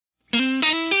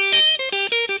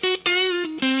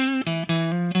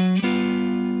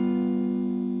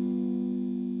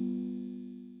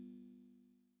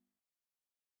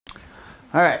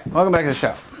Alright, welcome back to the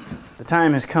shop. The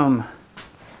time has come.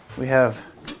 We have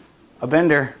a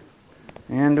bender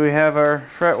and we have our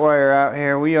fret wire out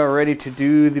here. We are ready to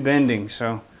do the bending.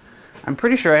 So I'm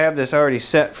pretty sure I have this already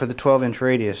set for the 12-inch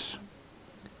radius.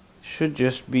 Should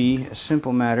just be a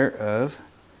simple matter of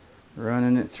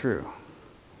running it through.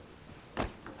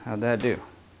 How'd that do?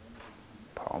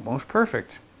 Almost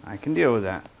perfect. I can deal with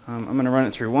that. I'm going to run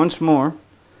it through once more.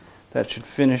 That should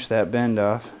finish that bend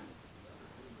off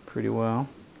pretty well.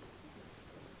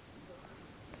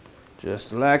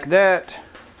 Just like that.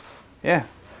 Yeah.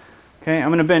 Okay, I'm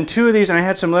going to bend two of these, and I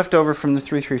had some left over from the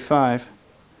 335.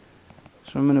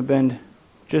 So I'm going to bend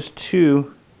just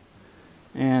two,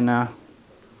 and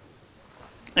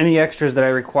any extras that I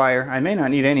require. I may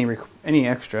not need any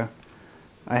extra.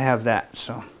 I have that,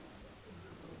 so.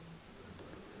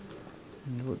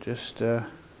 And we'll just, there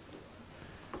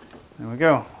we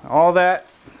go. All that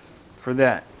for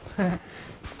that.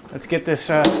 Let's get this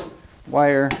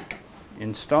wire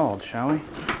installed, shall we?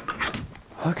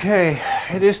 Okay,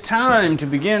 it is time to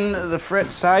begin the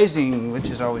fret sizing, which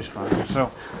is always fun.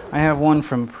 So I have one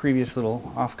from a previous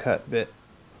little offcut bit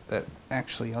that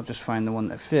actually I'll just find the one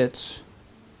that fits.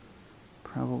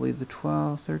 Probably the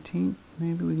 12th, 13th,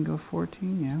 maybe we can go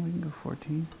 14. Yeah, we can go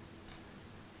 14.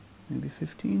 Maybe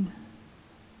 15.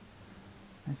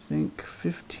 I think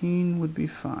 15 would be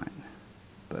fine,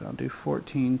 but I'll do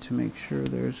 14 to make sure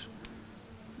there's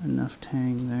enough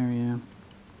tang there. Yeah.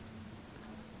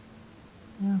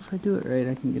 Yeah, if I do it right,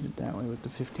 I can get it that way with the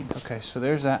 15. Okay, so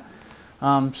there's that. So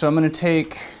I'm going to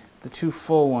take the two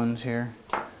full ones here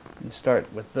and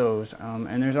start with those.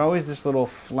 And there's always this little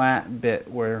flat bit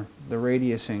where the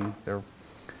radiusing,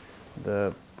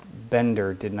 the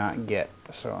bender did not get.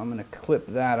 So I'm going to clip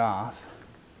that off.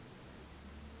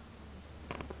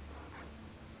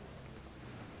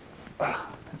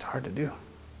 That's hard to do.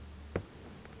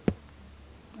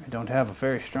 I don't have a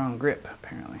very strong grip,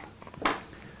 apparently.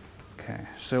 Okay,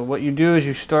 so what you do is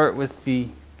you start with the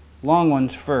long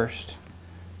ones first,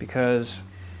 because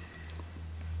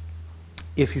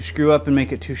if you screw up and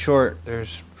make it too short,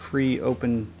 there's free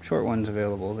open short ones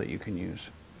available that you can use.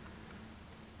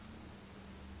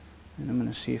 And I'm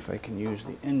going to see if I can use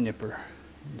the end nipper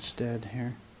instead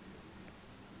here.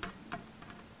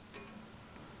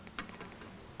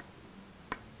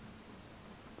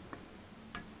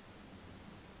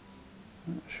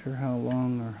 Not sure how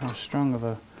long or how strong of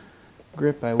a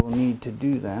grip I will need to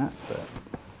do that, but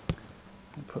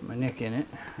I put my nick in it.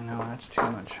 I know that's too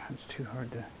much. That's too hard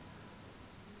to.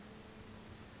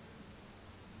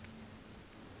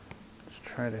 Just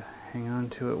try to hang on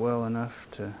to it well enough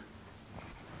to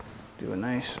do a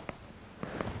nice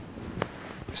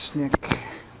snick.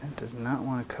 That does not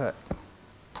want to cut.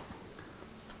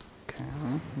 Okay,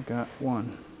 well, we got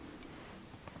one.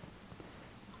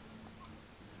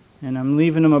 And I'm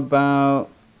leaving them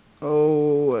about,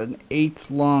 an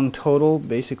 1/8 long total,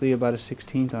 basically about a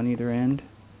 1/16 on either end,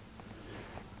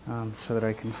 so that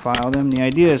I can file them. The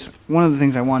idea is, one of the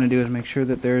things I want to do is make sure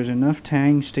that there's enough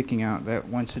tang sticking out that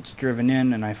once it's driven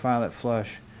in and I file it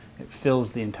flush, it fills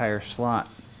the entire slot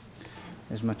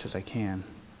as much as I can.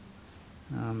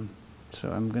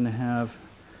 So I'm going to have,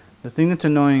 the thing that's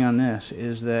annoying on this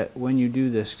is that when you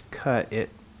do this cut, it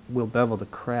will bevel the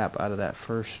crap out of that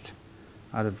first,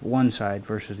 out of one side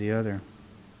versus the other.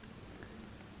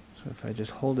 So if I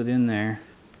just hold it in there,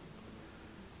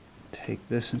 take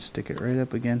this and stick it right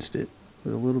up against it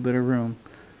with a little bit of room,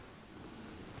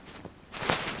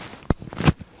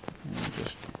 and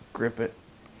just grip it.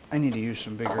 I need to use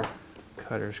some bigger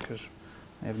cutters because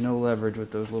I have no leverage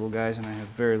with those little guys, and I have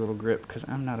very little grip because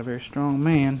I'm not a very strong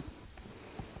man.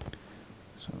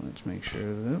 So let's make sure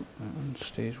that one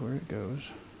stays where it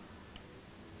goes.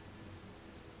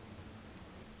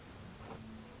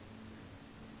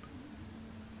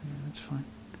 That's fine.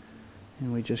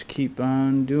 And we just keep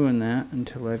on doing that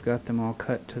until I've got them all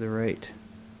cut to the right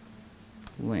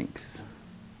length.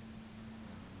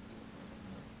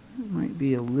 It might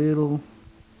be a little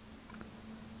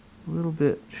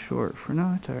bit short for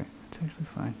now. It's alright. It's actually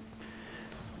fine.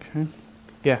 Okay.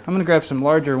 Yeah, I'm gonna grab some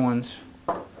larger ones,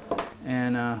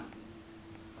 and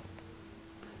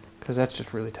because that's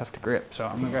just really tough to grip. So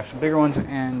I'm gonna grab some bigger ones,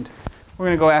 and we're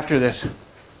gonna go after this.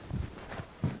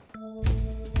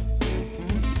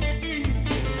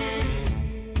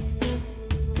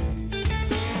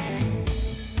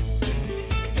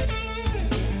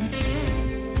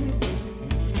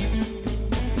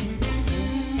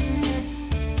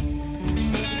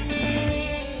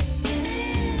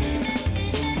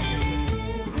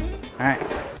 Alright,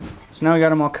 so now we got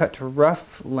them all cut to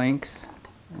rough length,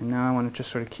 and now I want to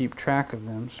just sort of keep track of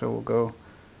them. So we'll go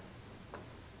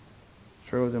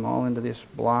throw them all into this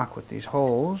block with these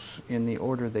holes in the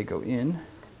order they go in.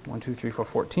 1, 2, 3, 4,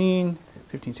 14,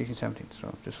 15, 16, 17.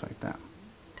 So just like that.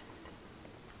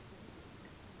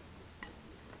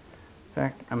 In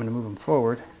fact, I'm going to move them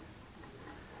forward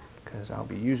because I'll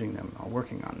be using them,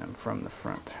 working on them from the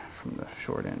front, from the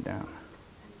short end down.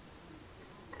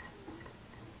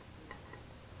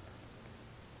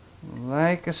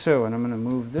 Like so, and I'm going to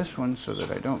move this one so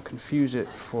that I don't confuse it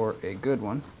for a good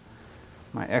one.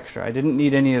 My extra. I didn't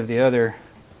need any of the other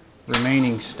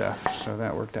remaining stuff, so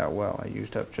that worked out well. I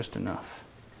used up just enough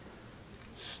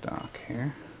stock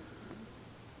here.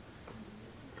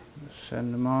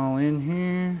 Send them all in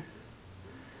here.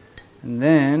 And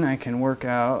then I can work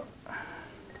out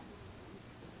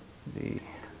the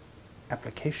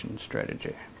application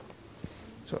strategy.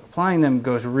 So applying them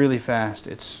goes really fast.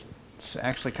 It's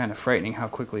actually kind of frightening how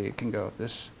quickly it can go.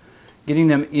 Getting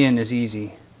them in is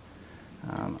easy.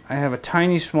 I have a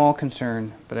tiny small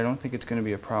concern, but I don't think it's going to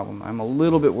be a problem. I'm a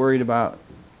little bit worried about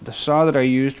the saw that I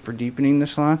used for deepening the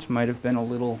slots might have been a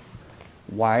little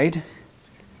wide.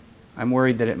 I'm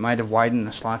worried that it might have widened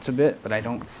the slots a bit, but I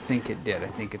don't think it did. I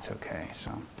think it's okay.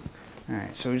 So,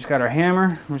 alright, so we just got our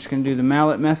hammer. We're just going to do the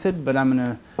mallet method, but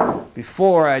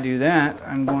before I do that,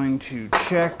 I'm going to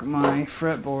check my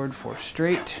fretboard for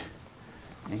straight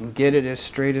and get it as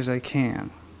straight as I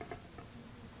can.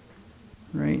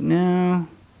 Right now,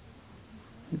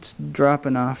 it's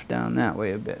dropping off down that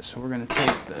way a bit. So we're going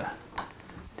to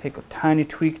take a tiny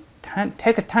tweak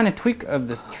of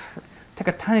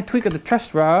the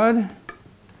truss rod. I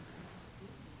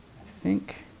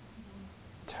think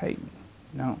tighten.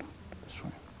 No, this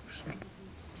way.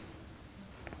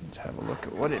 Let's have a look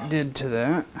at what it did to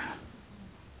that.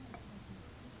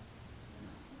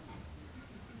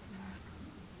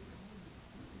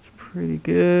 It's pretty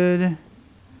good.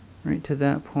 Right to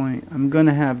that point. I'm going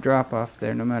to have drop off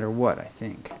there no matter what, I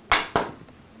think.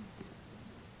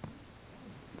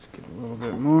 Let's get a little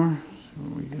bit more. So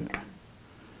we get,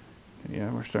 yeah,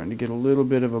 we're starting to get a little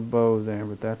bit of a bow there,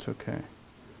 but that's okay.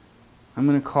 I'm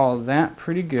going to call that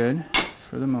pretty good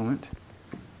for the moment.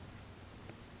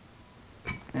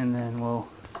 And then we'll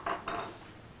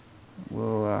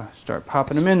start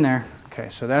popping them in there. Okay,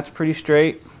 so that's pretty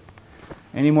straight.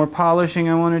 Any more polishing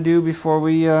I want to do before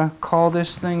we call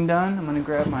this thing done? I'm going to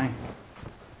grab my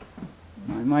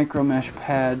micro mesh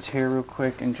pads here real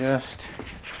quick and just,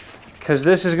 because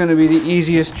this is going to be the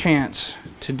easiest chance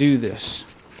to do this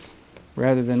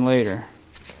rather than later.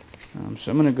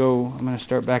 So I'm going to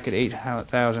start back at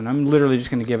 8,000. I'm literally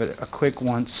just going to give it a quick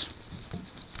once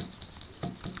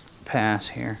pass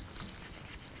here.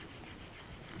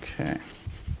 Okay.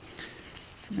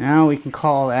 Now we can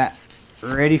call that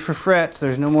ready for frets.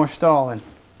 There's no more stalling.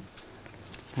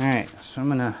 Alright, so I'm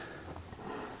going to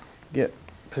get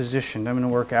positioned. I'm going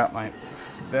to work out my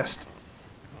best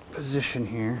position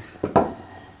here.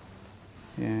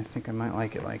 Yeah, I think I might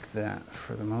like it like that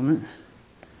for the moment.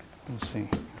 We'll see.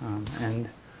 And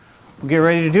we'll get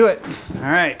ready to do it.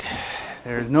 Alright,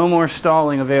 there's no more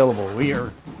stalling available. We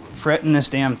are fretting this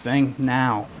damn thing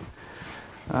now.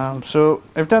 So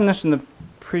I've done this in the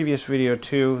previous video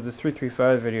too, the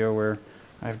 335 video, where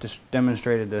I've just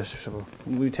demonstrated this. So what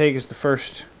we take is the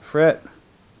first fret,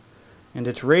 and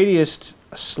it's radiused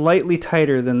slightly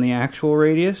tighter than the actual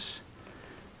radius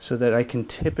so that I can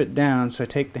tip it down. So I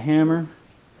take the hammer.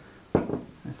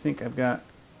 I think I've got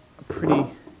a pretty,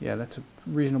 yeah, that's a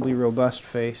reasonably robust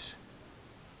face.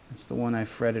 That's the one I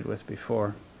fretted with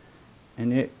before.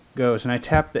 And it goes, and I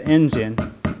tap the ends in,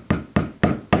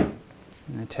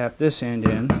 and I tap this end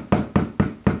in.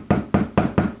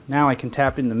 Now I can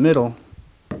tap in the middle,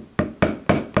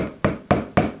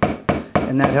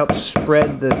 and that helps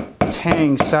spread the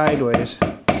tang sideways.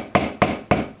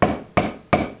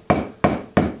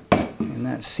 And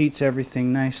that seats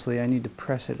everything nicely. I need to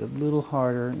press it a little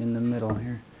harder in the middle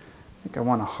here. I think I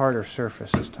want a harder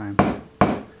surface this time.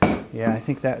 Yeah, I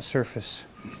think that surface,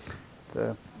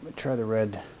 try the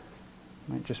red,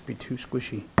 might just be too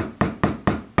squishy.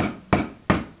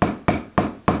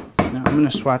 Now I'm going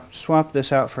to swap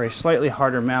this out for a slightly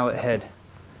harder mallet head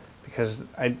because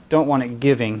I don't want it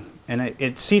giving, and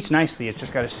it seats nicely. It's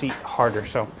just got to seat harder.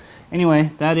 So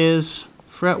anyway, that is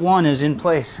fret 1 is in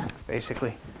place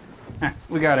basically.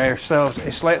 We got ourselves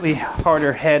a slightly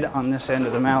harder head on this end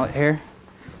of the mallet here.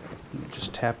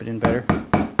 Just tap it in better.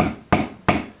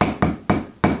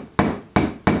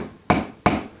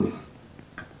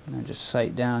 And I just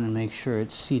sight down and make sure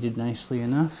it's seated nicely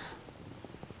enough.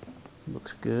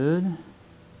 Looks good.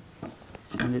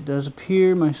 And it does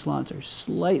appear my slots are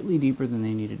slightly deeper than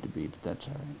they needed to be, but that's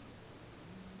all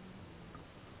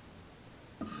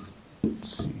right.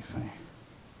 Let's see if I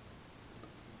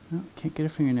Oh, can't get a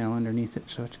fingernail underneath it,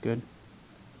 so it's good.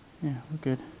 Yeah, we're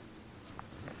good.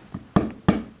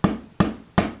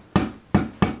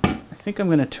 I think I'm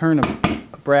going to turn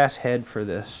a brass head for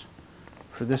this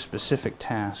specific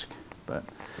task. But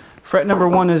fret number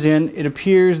 1 is in. It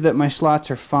appears that my slots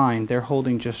are fine. They're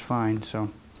holding just fine, so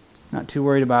not too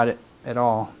worried about it at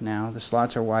all now. The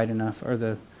slots are wide enough, or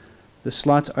the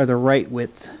slots are the right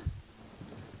width.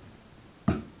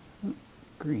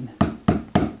 Green. Okay,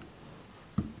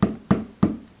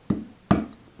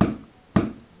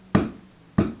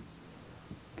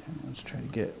 let's try to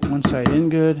get one side in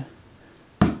good.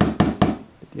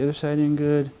 Get the other side in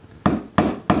good.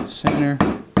 Center.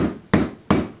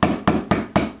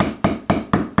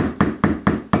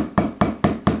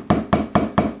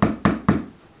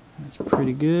 That's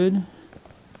pretty good.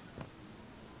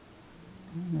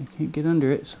 And I can't get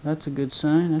under it, so that's a good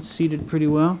sign. That's seated pretty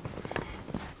well.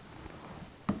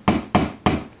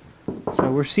 So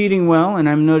we're seating well, and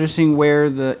I'm noticing where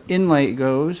the inlay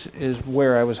goes is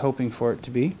where I was hoping for it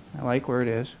to be. I like where it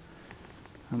is.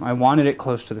 I wanted it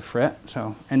close to the fret,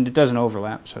 and it doesn't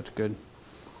overlap, so it's good.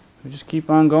 We just keep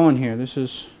on going here. This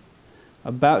is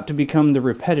about to become the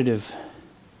repetitive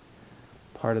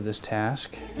part of this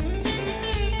task.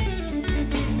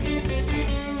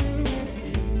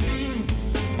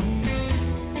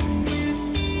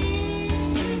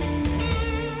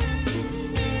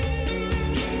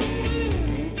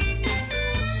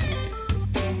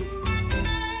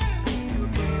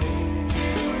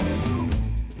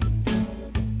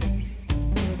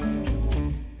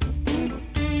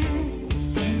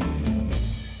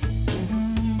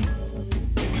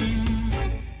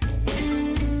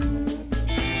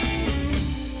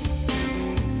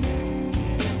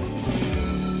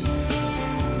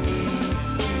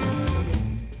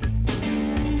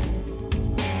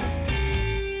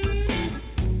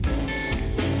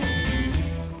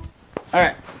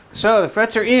 Alright, so the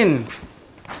frets are in,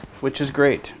 which is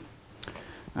great.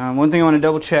 One thing I want to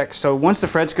double check, so once the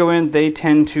frets go in, they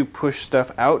tend to push stuff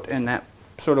out and that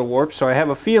sort of warps. So I have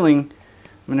a feeling,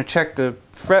 I'm going to check the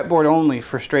fretboard only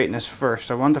for straightness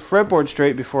first. I want the fretboard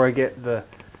straight before I get the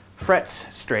frets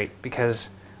straight, because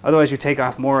otherwise you take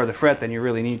off more of the fret than you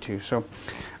really need to. So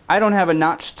I don't have a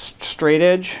notched straight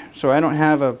edge, so I don't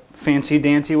have a fancy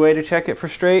dancy way to check it for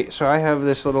straight. So I have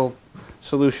this little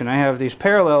solution. I have these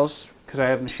parallels, because I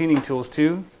have machining tools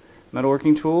too,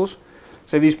 metalworking tools.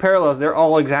 So these parallels, they're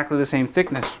all exactly the same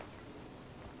thickness.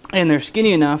 And they're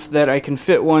skinny enough that I can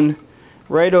fit one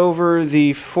right over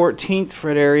the 14th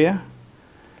fret area,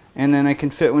 and then I can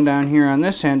fit one down here on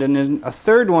this end, and then a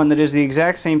third one that is the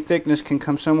exact same thickness can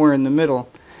come somewhere in the middle.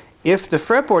 If the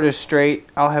fretboard is straight,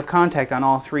 I'll have contact on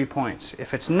all 3 points.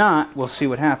 If it's not, we'll see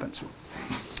what happens.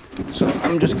 So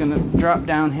I'm just going to drop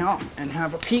down here and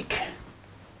have a peek.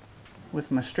 With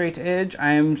my straight edge,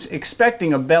 I am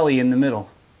expecting a belly in the middle.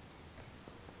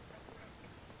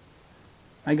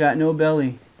 I got no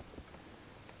belly.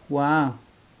 Wow.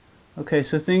 Okay,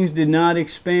 so things did not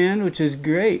expand, which is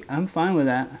great. I'm fine with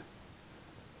that.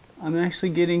 I'm actually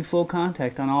getting full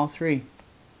contact on all 3.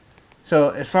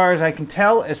 So as far as I can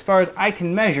tell, as far as I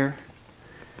can measure,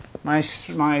 my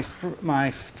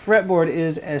fretboard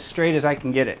is as straight as I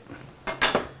can get it.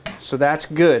 So that's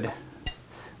good.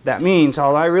 That means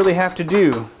all I really have to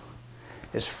do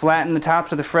is flatten the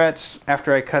tops of the frets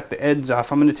after I cut the ends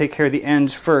off. I'm going to take care of the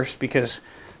ends first because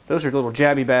those are little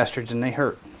jabby bastards and they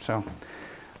hurt. So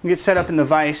we'll get set up in the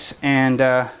vise and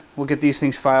we'll get these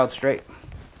things filed straight.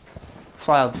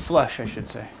 Filed flush, I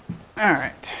should say.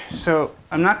 Alright, so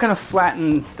I'm not going to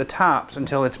flatten the tops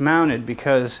until it's mounted,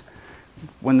 because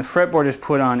when the fretboard is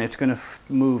put on, it's going to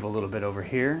move a little bit over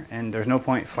here, and there's no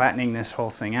point flattening this whole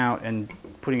thing out and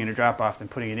putting in a drop off, then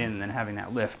putting it in and then having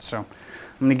that lift. So I'm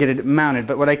going to get it mounted,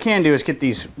 but what I can do is get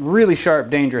these really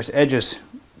sharp, dangerous edges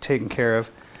taken care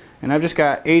of. And I've just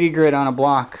got 80 grit on a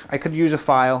block. I could use a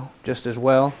file just as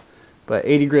well, but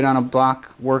 80 grit on a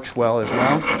block works well as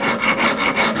well.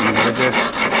 And we'll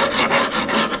just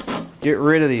get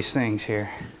rid of these things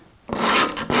here.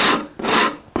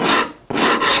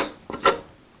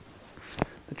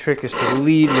 The trick is to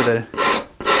lead with a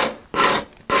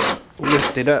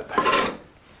lift it up.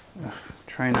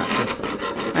 Try not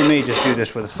to. I may just do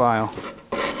this with a file.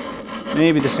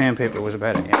 Maybe the sandpaper was a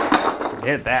bad idea.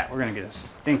 Forget that. We're going to get a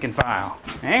stinking file.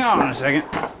 Hang on a second.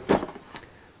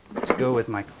 Let's go with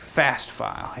my fast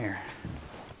file here.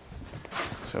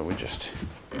 So we just,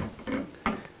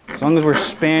 as long as we're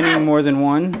spanning more than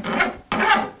one,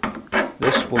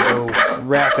 this will go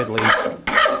rapidly.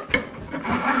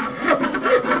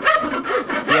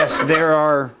 Yes, there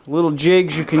are little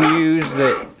jigs you can use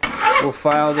that will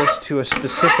file this to a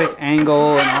specific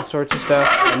angle and all sorts of stuff,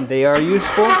 and they are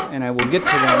useful, and I will get to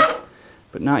them,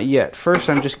 but not yet. First,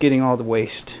 I'm just getting all the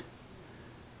waste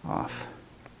off.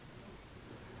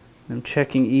 I'm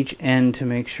checking each end to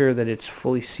make sure that it's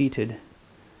fully seated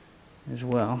as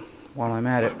well while I'm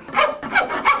at it.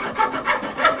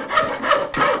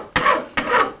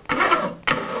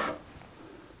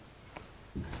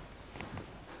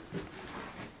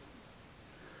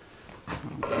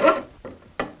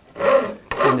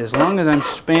 And as long as I'm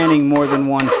spanning more than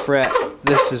one fret,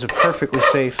 this is a perfectly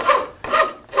safe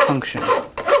function.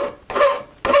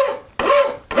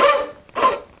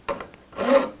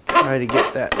 Try to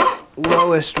get that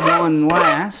lowest one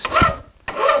last.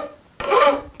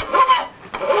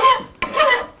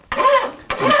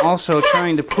 I'm also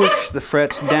trying to push the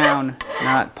frets down,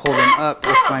 not pull them up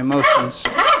with my motions.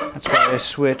 That's why I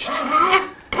switched.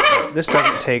 This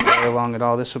doesn't take very long at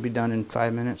all. This will be done in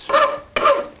 5 minutes.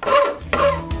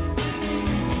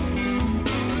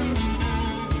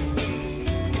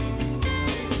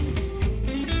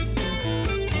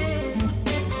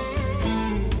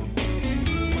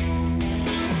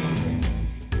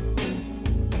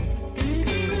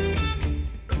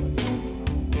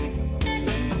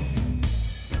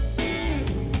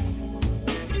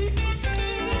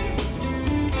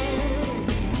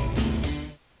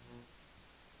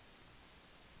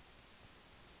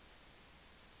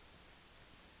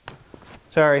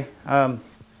 Sorry, the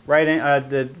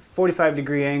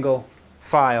 45-degree angle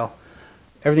file,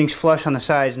 everything's flush on the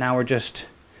sides. Now we're just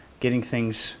getting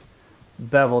things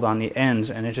beveled on the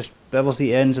ends, and it just bevels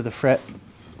the ends of the fret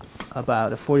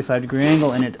about a 45-degree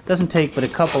angle, and it doesn't take but a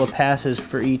couple of passes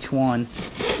for each one,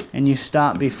 and you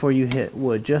stop before you hit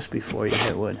wood, just before you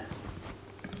hit wood.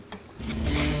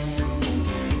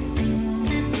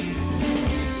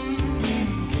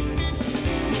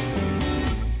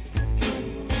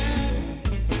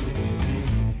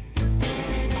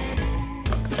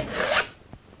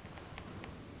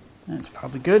 That's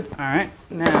probably good. All right,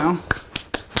 now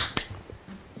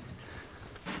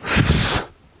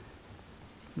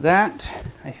that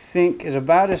I think is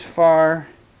about as far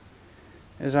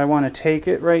as I want to take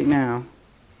it right now.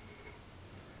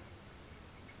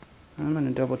 I'm going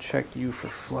to double check you for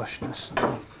flushness.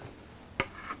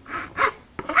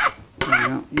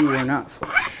 No, you are not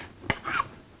flush.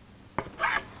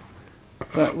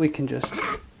 But we can just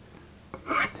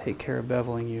take care of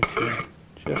beveling you too.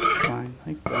 Just fine,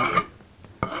 like that.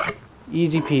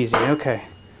 Easy peasy, okay.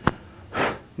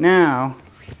 Now,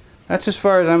 that's as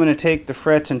far as I'm going to take the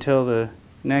frets until the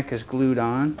neck is glued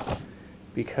on,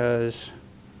 because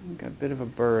I've got a bit of a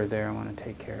burr there I want to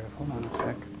take care of. Hold on a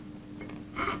sec.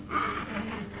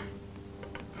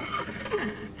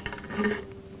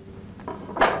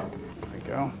 There we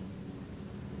go.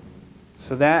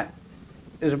 So that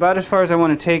is about as far as I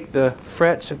want to take the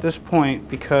frets at this point,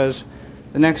 because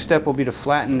the next step will be to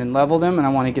flatten and level them, and I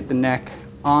want to get the neck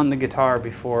on the guitar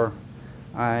before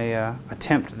I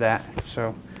attempt that.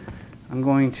 So I'm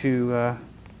going to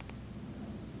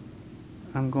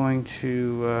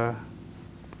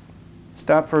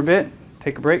stop for a bit,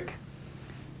 take a break,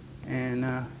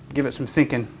 and give it some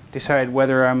thinking. Decide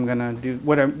whether I'm going to do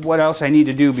what else I need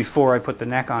to do before I put the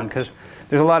neck on, because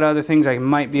there's a lot of other things I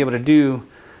might be able to do,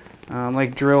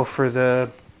 like drill for the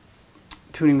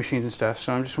tuning machines and stuff.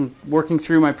 So I'm just working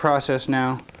through my process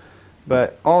now,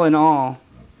 but all in all,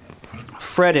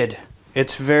 fretted,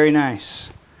 it's very nice,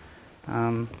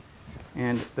 and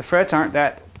the frets aren't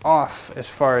that off as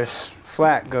far as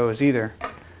flat goes either,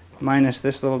 minus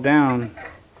this little down.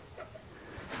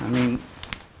 I mean,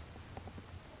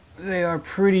 they are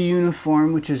pretty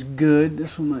uniform, which is good.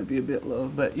 This one might be a bit low,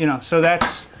 but you know, so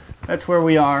that's where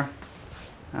we are.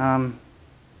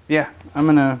 Yeah,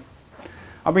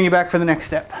 I'll bring you back for the next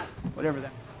step, whatever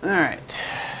that. All right,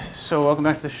 so welcome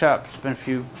back to the shop. It's been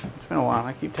a while.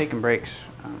 I keep taking breaks.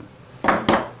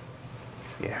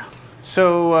 Yeah.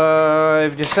 So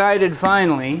I've decided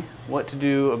finally what to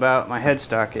do about my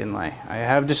headstock inlay. I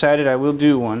have decided I will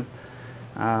do one.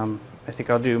 I think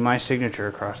I'll do my signature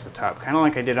across the top, kind of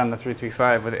like I did on the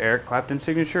 335 with Eric Clapton's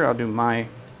signature. I'll do I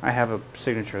have a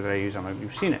signature that I use on my,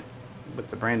 you've seen it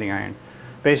with the branding iron.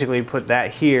 Basically put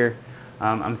that here.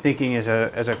 I'm thinking as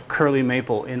a curly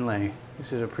maple inlay.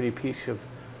 This is a pretty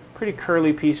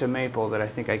curly piece of maple that I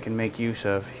think I can make use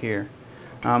of here.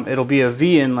 It'll be a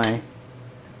V inlay.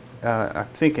 I'm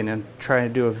thinking and trying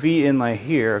to do a V inlay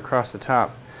here across the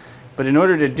top. But in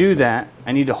order to do that,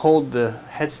 I need to hold the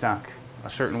headstock a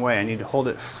certain way. I need to hold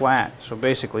it flat. So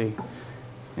basically,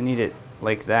 I need it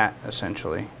like that,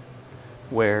 essentially,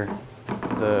 where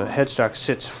the headstock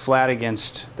sits flat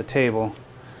against the table.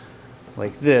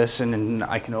 like this, and then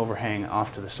I can overhang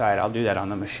off to the side. I'll do that on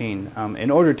the machine. In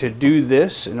order to do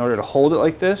this, in order to hold it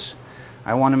like this,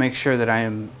 I want to make sure that I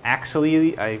am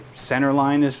axially, center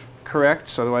line is correct,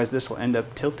 so otherwise this will end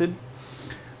up tilted.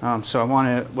 So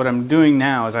what I'm doing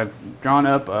now is I've drawn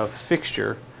up a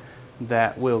fixture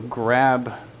that will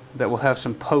have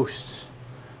some posts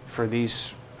for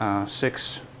these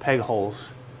 6 peg holes,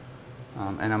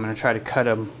 and I'm going to try to cut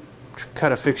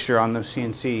a fixture on the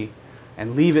CNC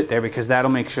and leave it there, because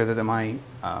that'll make sure that my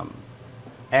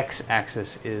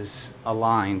x-axis is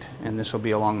aligned, and this will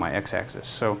be along my x-axis.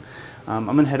 So I'm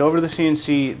going to head over to the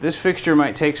CNC. This fixture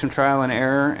might take some trial and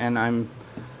error, and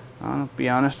I'll be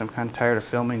honest, I'm kind of tired of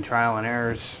filming trial and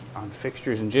errors on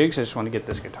fixtures and jigs. I just want to get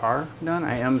this guitar done.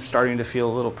 I am starting to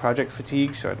feel a little project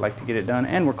fatigue, so I'd like to get it done,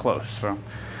 and we're close. So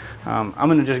I'm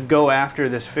going to just go after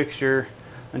this fixture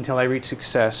until I reach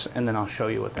success, and then I'll show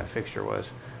you what that fixture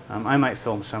was. I might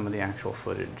film some of the actual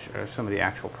footage, or some of the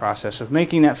actual process of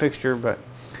making that fixture, but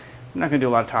I'm not going to do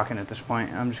a lot of talking at this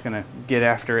point. I'm just going to get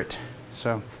after it.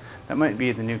 So that might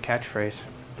be the new catchphrase,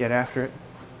 get after it.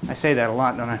 I say that a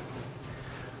lot, don't I?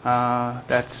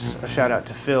 That's a shout out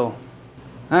to Phil.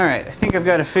 Alright, I think I've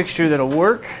got a fixture that'll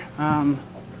work.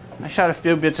 I shot a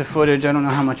few bits of footage. I don't know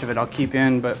how much of it I'll keep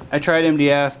in, but I tried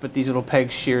MDF, but these little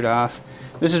pegs sheared off.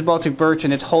 This is Baltic birch,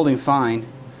 and it's holding fine,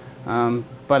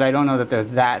 but I don't know that they're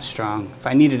that strong. If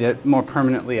I needed it more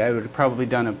permanently, I would have probably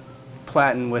done a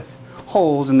platen with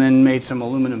holes and then made some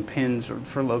aluminum pins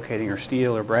for locating, or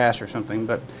steel or brass or something,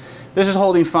 but this is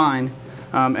holding fine,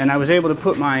 and I was able to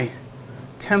put my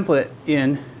template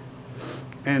in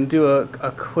and do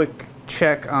a quick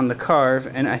check on the carve,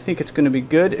 and I think it's going to be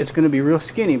good. It's going to be real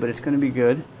skinny, but it's going to be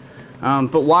good.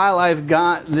 But while I've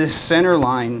got this center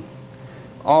line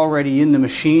already in the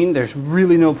machine, there's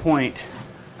really no point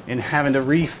in having to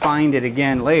re-find it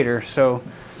again later, so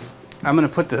I'm going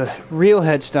to put the real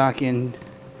headstock in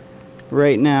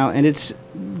right now, and it's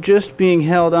just being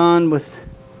held on with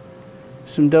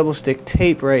some double stick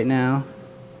tape right now,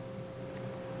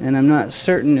 and I'm not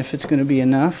certain if it's going to be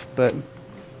enough, but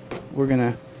we're going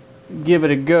to give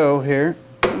it a go here.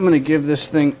 I'm going to give this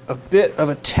thing a bit of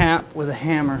a tap with a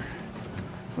hammer,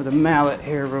 with a mallet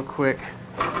here real quick.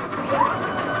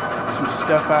 Some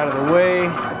stuff out of the way.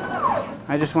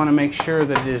 I just want to make sure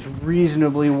that it is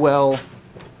reasonably well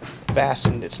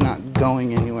fastened. It's not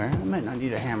going anywhere. I might not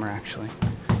need a hammer, actually.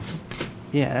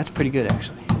 Yeah, that's pretty good,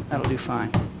 actually. That'll do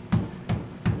fine.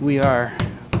 We are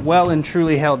well and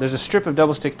truly held. There's a strip of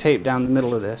double stick tape down the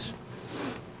middle of this.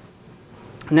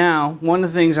 Now, one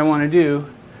of the things I want to do,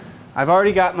 I've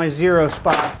already got my zero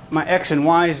spot, my X and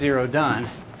Y zero done,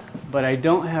 but I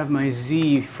don't have my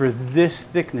Z for this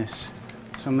thickness.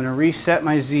 So I'm going to reset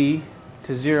my Z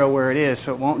to 0 where it is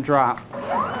so it won't drop.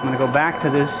 I'm going to go back to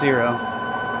this 0.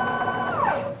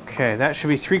 Okay, that should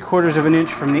be 3/4 of an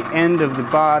inch from the end of the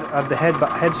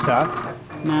headstock.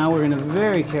 Now we're going to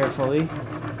very carefully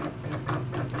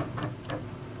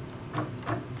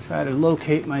try to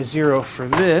locate my 0 for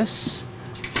this.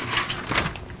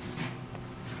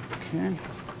 Okay.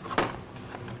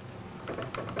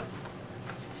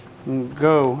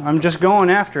 Go. I'm just going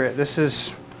after it. This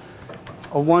is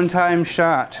a one-time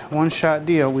shot, one-shot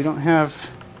deal. We don't have...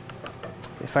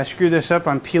 If I screw this up,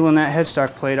 I'm peeling that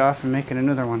headstock plate off and making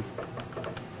another one.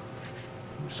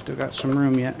 Still got some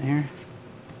room yet here.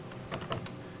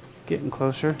 Getting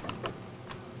closer.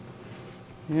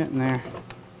 Getting there.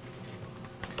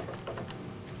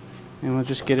 And we'll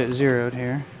just get it zeroed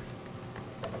here.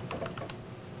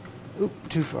 Oop,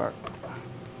 too far.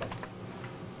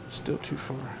 Still too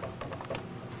far.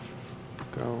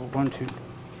 Go 1, 2.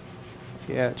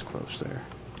 Yeah, it's close there.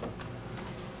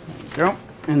 There we go.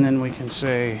 And then we can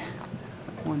say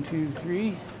 1, 2,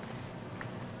 3.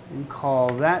 And call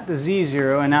that the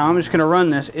Z0. And now I'm just going to run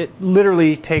this. It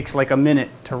literally takes like a minute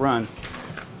to run.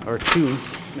 Or 2,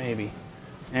 maybe.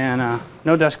 And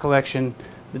no dust collection.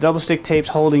 The double stick tape's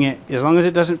holding it. As long as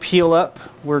it doesn't peel up,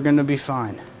 we're going to be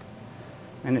fine.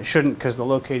 And it shouldn't, because the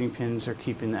locating pins are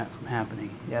keeping that from happening.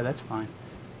 Yeah, that's fine.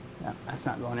 Yeah, that's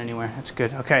not going anywhere. That's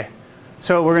good. Okay.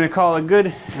 So we're going to call it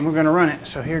good, and we're going to run it.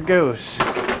 So here goes.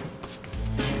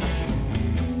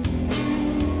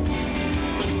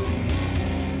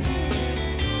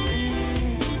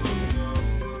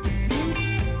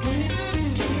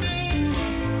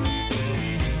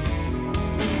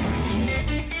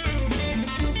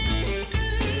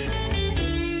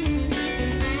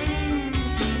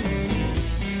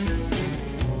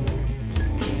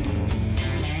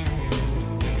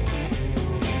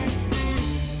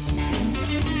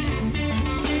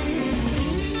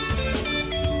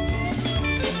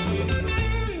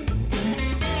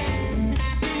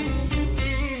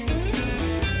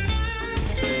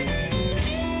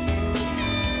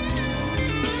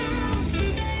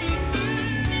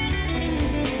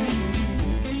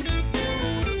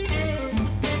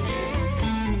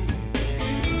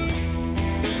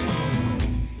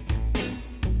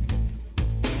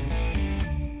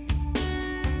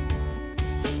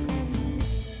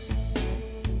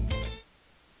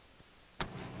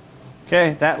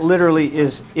 Okay, that literally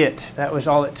is it. That was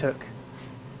all it took.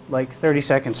 Like 30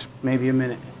 seconds, maybe a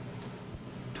minute.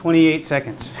 28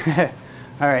 seconds.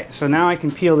 Alright, so now I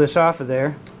can peel this off of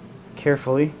there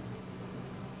carefully.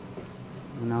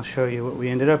 And I'll show you what we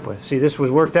ended up with. See, this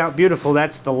was worked out beautiful.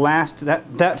 That's the last,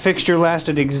 that fixture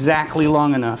lasted exactly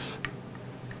long enough.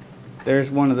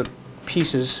 There's one of the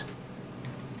pieces.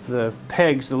 The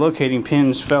pegs, the locating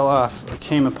pins fell off or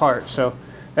came apart. So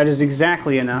that is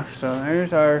exactly enough. So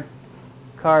there's our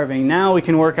carving. Now we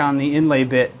can work on the inlay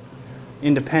bit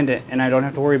independent, and I don't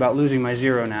have to worry about losing my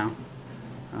zero now.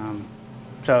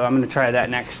 So I'm going to try that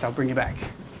next. I'll bring you back.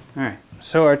 Alright,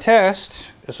 so our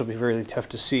test, this will be really tough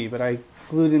to see, but I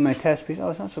glued in my test piece. Oh,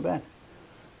 it's not so bad.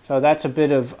 So that's a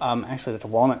bit of, actually that's a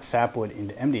walnut sapwood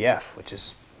into MDF, which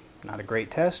is not a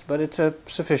great test, but it's a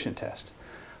sufficient test.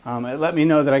 It let me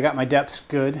know that I got my depths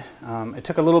good. It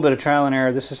took a little bit of trial and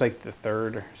error. This is like the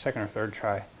second or third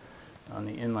try on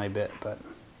the inlay bit, but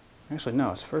actually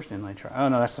no, it's the first inlay try. Oh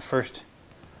no, that's the first.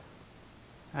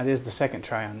 That is the second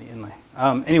try on the inlay.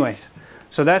 Anyways,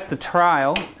 so that's the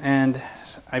trial, and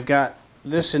I've got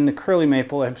this in the curly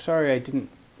maple. I'm sorry I didn't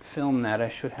film that. I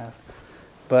should have.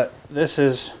 But this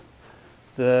is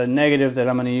the negative that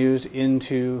I'm going to use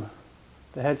into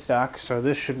the headstock. So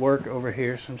this should work over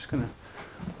here. So I'm just going to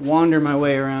wander my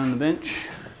way around the bench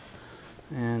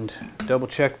and double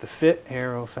check the fit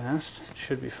here real fast. It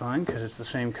should be fine because it's the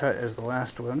same cut as the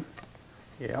last one.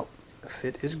 Yep, the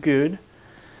fit is good.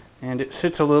 And it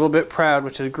sits a little bit proud,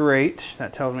 which is great.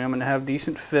 That tells me I'm going to have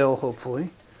decent fill, hopefully.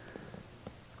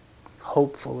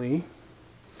 Hopefully.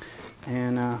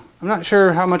 And I'm not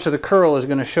sure how much of the curl is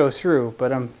going to show through,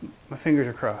 but my fingers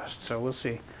are crossed, so we'll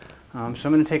see. So I'm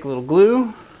going to take a little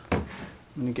glue. I'm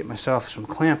going to get myself some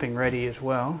clamping ready as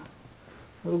well.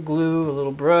 A little glue, a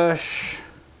little brush,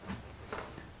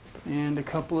 and a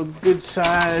couple of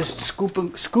good-sized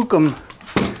skookum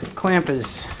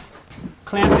clampers.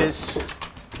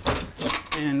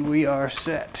 And we are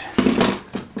set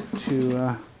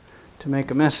to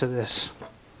make a mess of this.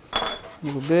 A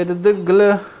little bit of the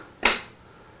glue.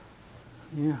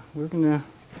 Yeah,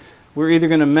 we're either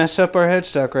gonna mess up our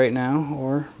headstock right now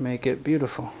or make it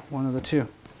beautiful. One of the two.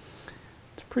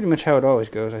 It's pretty much how it always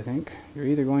goes, I think. You're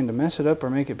either going to mess it up or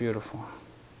make it beautiful.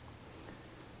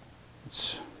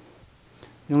 It's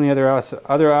the only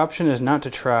other option is not to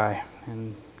try,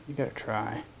 and you gotta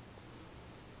try.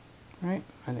 Right?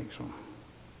 I think so.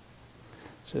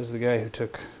 Says the guy who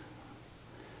took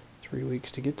 3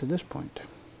 weeks to get to this point.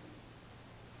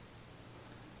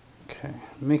 Okay,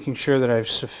 making sure that I've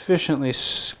sufficiently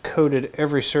coated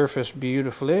every surface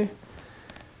beautifully.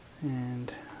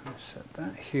 And I'm going to set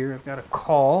that here. I've got a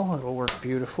caul. It'll work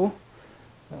beautiful.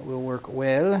 That will work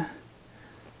well.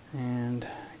 And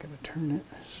I got to turn it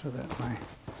so that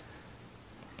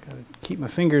got to keep my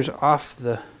fingers off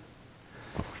the,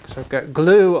 so I've got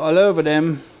glue all over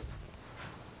them.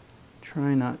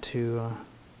 Try not to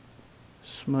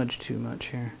smudge too much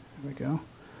here. There we go.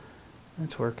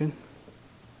 That's working.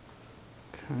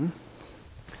 Okay.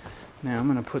 Now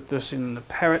I'm going to put this in the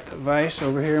parrot vise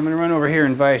over here. I'm going to run over here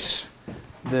and vise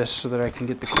this so that I can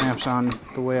get the clamps on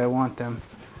the way I want them.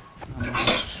 I'm going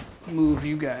to move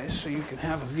you guys so you can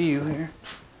have a view here.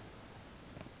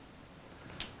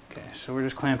 Okay, so we're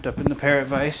just clamped up in the parrot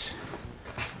vise.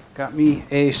 Got me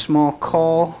a small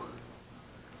caul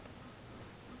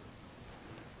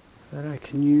that I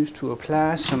can use to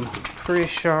apply some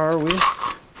pressure with.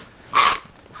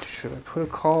 Should I put a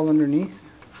caul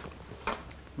underneath?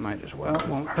 Might as well. It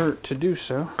won't hurt to do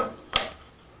so.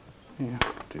 Yeah,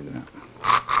 do that.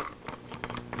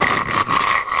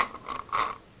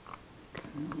 Okay,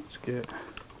 let's get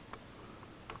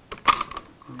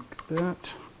like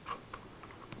that.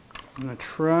 I'm going to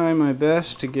try my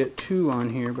best to get two on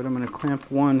here, but I'm going to clamp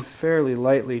one fairly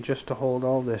lightly just to hold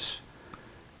all this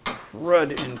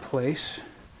crud in place.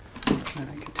 And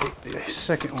I can take the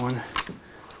second one,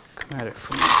 come at it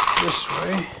from this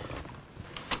way.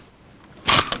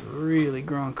 Really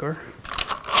gronker.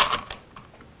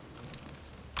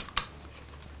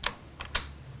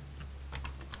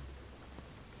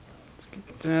 Let's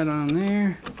get that on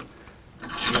there.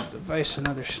 Give the vise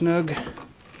another snug.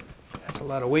 That's a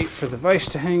lot of weight for the vise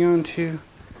to hang on to.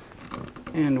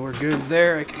 And we're good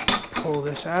there. I can pull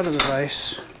this out of the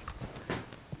vise.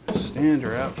 Stand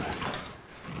her up.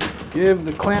 Give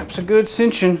the clamps a good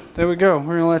cinching. There we go. We're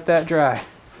going to let that dry.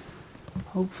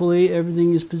 Hopefully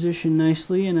everything is positioned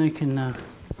nicely and I can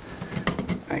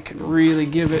really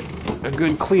give it a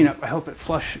good cleanup. I hope it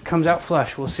comes out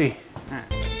flush. We'll see. All right.